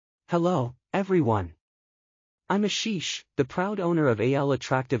Hello, everyone. I'm Ashish, the proud owner of AL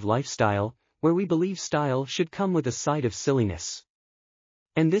Attractive Lifestyle, where we believe style should come with a side of silliness.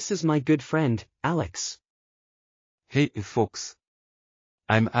 And this is my good friend, Alex. Hey folks.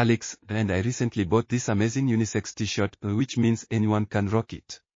 I'm Alex, and I recently bought this amazing unisex t-shirt, which means anyone can rock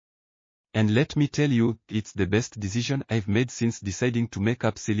it. And let me tell you, it's the best decision I've made since deciding to make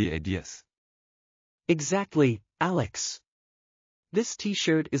up silly ideas. Exactly, Alex. This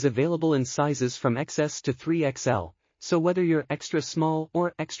t-shirt is available in sizes from XS to 3XL, so whether you're extra small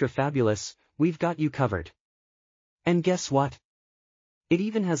or extra fabulous, we've got you covered. And guess what? It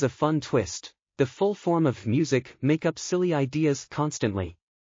even has a fun twist, the full form of music make up silly ideas constantly.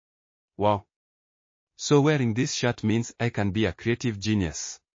 Wow. So wearing this shirt means I can be a creative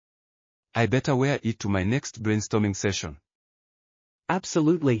genius. I better wear it to my next brainstorming session.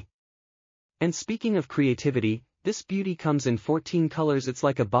 Absolutely. And speaking of creativity, this beauty comes in 14 colors. It's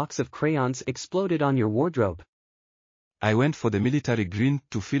like a box of crayons exploded on your wardrobe. I went for the military green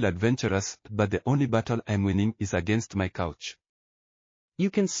to feel adventurous, but the only battle I'm winning is against my couch. You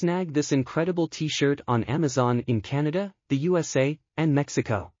can snag this incredible t-shirt on Amazon in Canada, the USA, and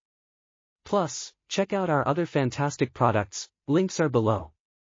Mexico. Plus, check out our other fantastic products, links are below.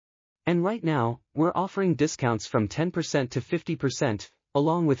 And right now, we're offering discounts from 10% to 50%,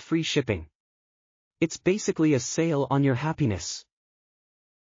 along with free shipping. It's basically a sale on your happiness.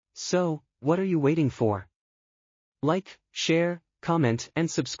 So, what are you waiting for? Like, share, comment, and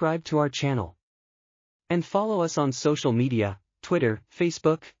subscribe to our channel. And follow us on social media, Twitter,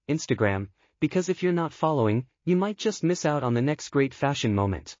 Facebook, Instagram, because if you're not following, you might just miss out on the next great fashion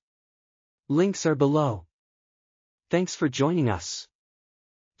moment. Links are below. Thanks for joining us.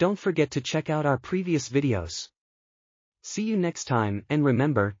 Don't forget to check out our previous videos. See you next time, and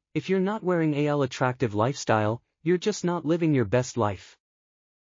remember, if you're not wearing AL Attractive Lifestyle, you're just not living your best life.